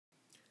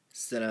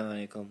Assalamu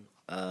alaikum.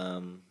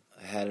 I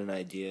had an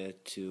idea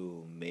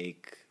to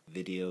make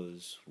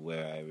videos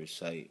where I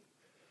recite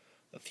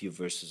a few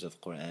verses of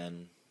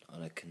Quran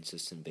on a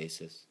consistent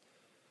basis.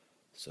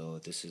 So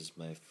this is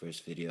my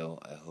first video.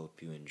 I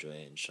hope you enjoy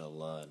it,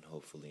 inshallah, and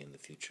hopefully in the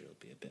future it'll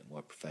be a bit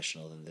more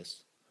professional than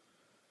this.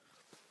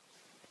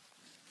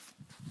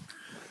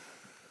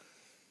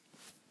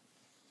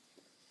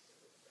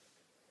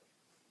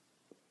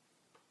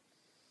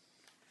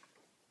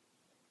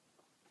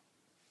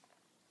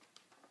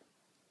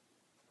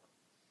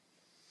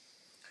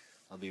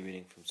 I'll be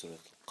reading from Surat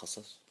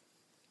Al-Qasas.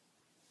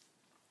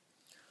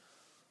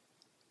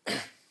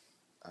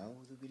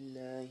 أعوذ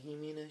بالله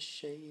من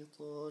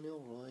الشيطان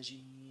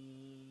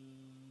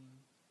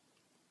الرجيم.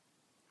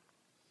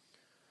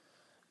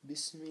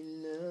 بسم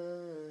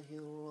الله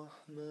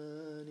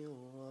الرحمن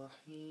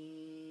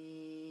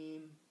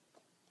الرحيم.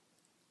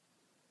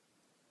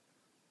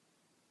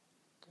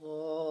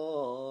 طاسيم.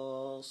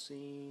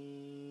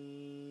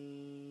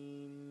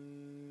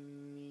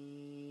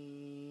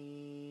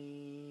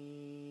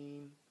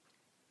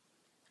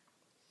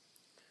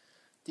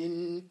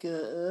 تلك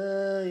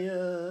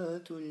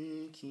آيات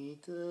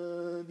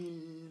الكتاب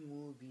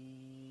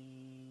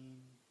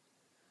المبين.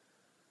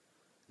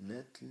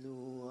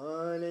 نتلو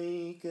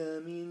عليك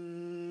من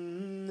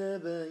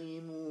نبأ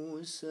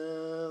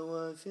موسى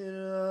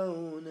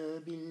وفرعون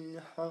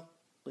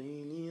بالحق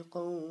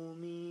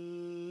لقوم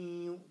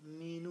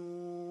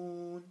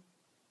يؤمنون.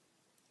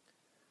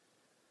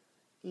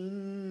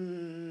 إن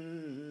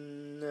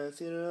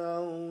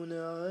فرعون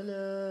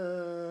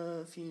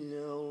علا في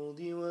الأرض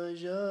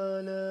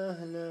وجعل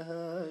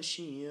أهلها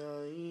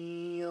شيعا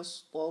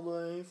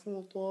يستضعف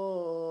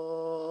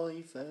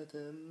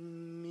طائفة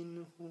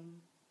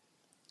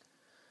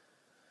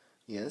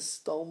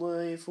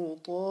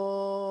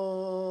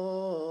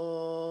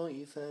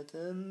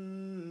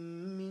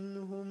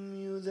منهم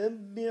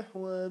يذبح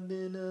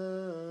أبناءهم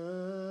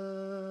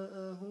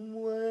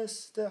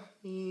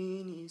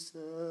ويستحيي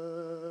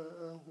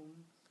نساءهم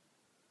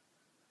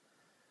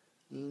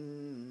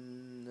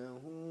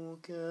إنه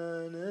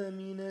كان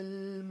من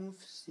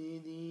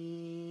المفسدين.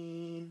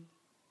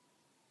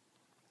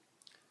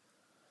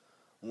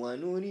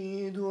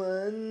 ونريد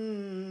أن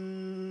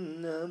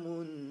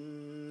نمن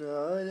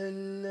على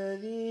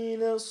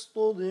الذين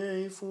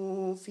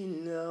استضعفوا في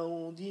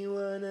الأرض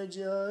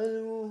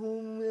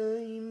ونجعلهم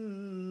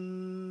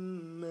أئمة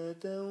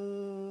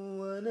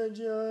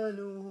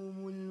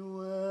ونجعلهم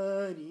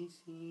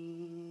الوارثين.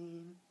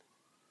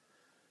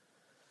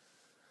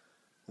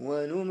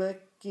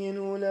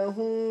 ونمكن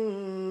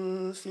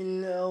لهم في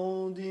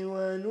الأرض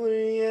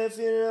ونري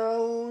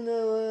فرعون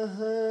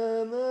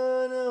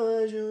وهامان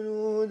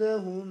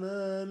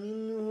وجنودهما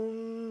منهم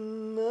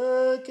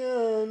ما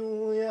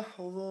كانوا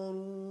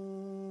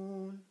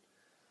يحذرون.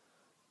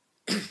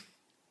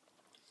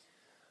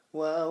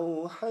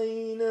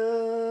 وأوحينا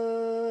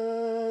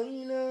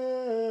إلى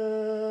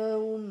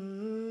أم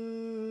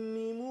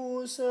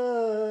موسى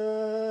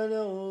أن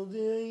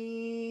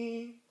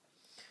أرضعيه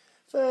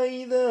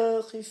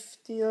فإذا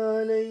خفت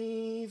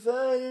عليه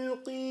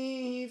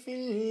فألقيه في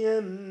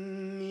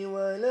اليم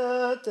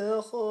ولا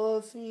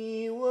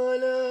تخافي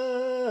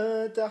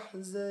ولا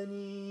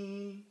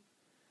تحزني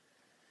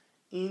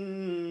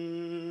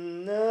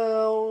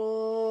إنا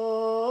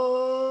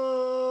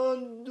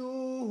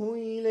رادوه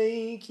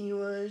إليك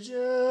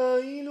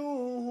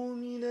وجاعلوه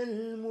من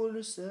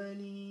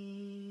المرسلين.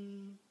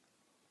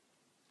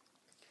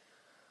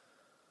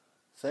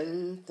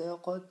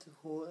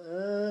 فالتقته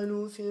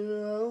آل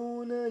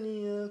فرعون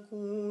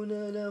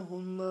ليكون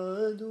لهم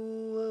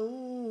عدوا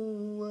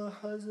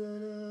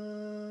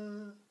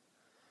وحزنا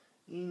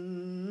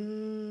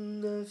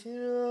إن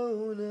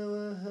فرعون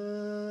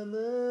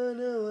وهامان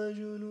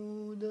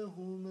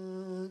وجنودهما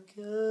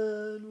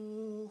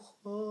كانوا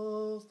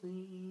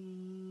خاطئين.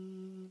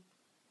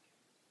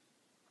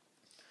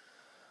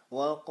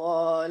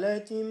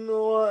 وقالت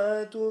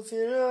امرأة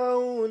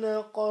فرعون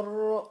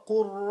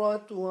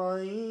قرة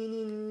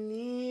عين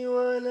لي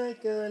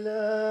ولك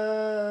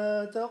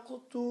لا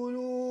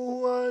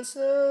تقتلوه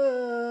عسى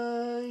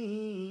أن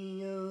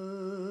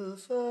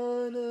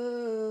ينفعنا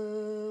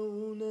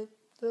أو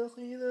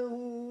نتخذه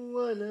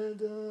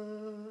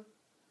ولدا.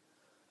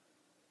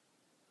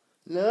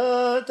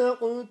 لا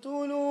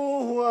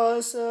تقتلوه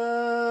عسى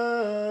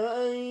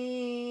أن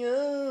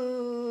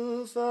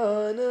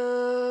ينفعنا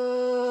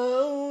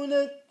أو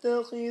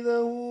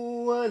نتخذه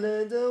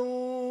ولدا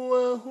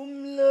وهم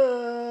لا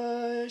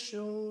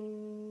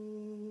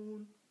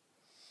يشعرون.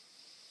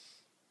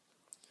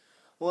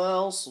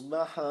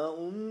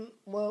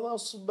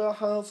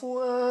 وأصبح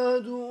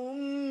فؤاد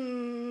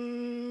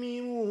أم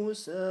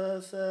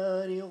موسى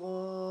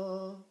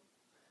فارغا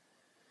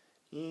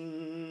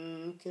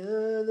إن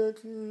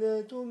كادت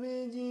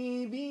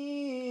لتبدي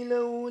به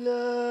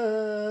لولا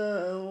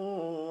أن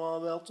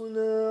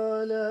ربطنا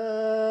على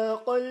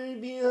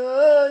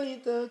قلبها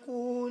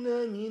لتكون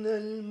من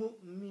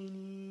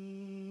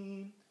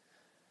المؤمنين.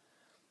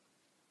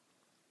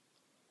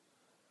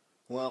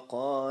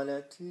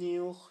 وقالت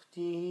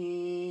لأخته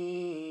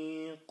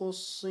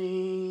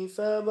القصي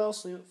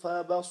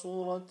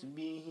فبصرت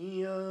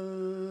به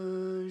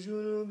عن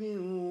جنب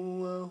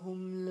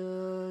وهم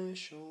لا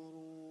يشعرون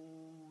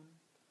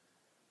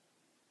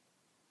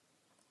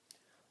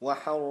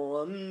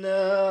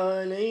وحرمنا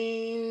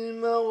عليه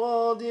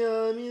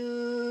المراضع من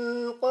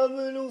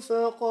قبل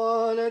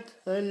فقالت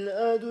هل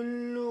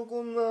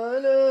أدلكم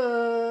على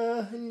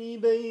أهل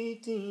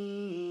بيت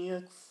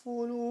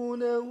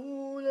يكفلونه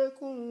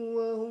لكم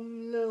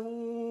وهم له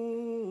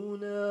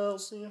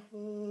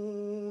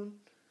ناصحون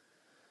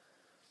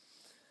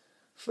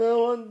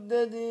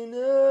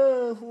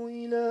فرددناه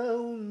إلى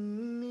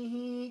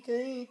أمه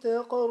كي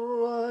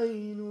تقر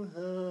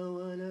عينها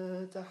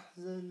ولا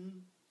تحزن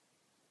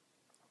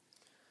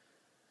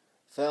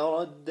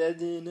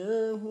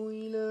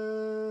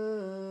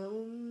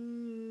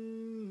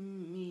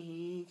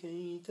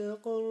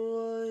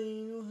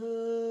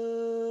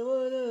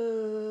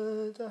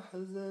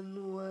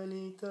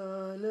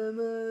ولتعلم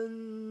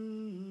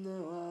أن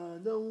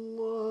وعد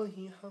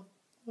الله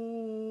حق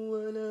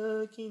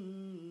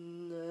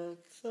ولكن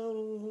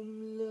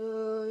أكثرهم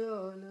لا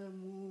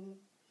يعلمون.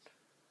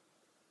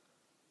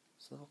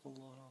 صدق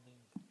الله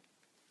العظيم.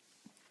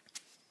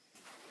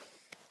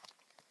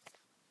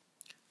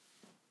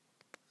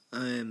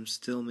 I am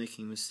still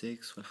making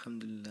mistakes,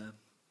 alhamdulillah.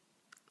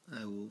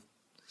 I will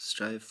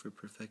strive for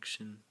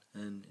perfection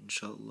and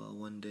inshallah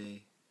one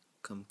day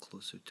come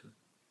closer to it.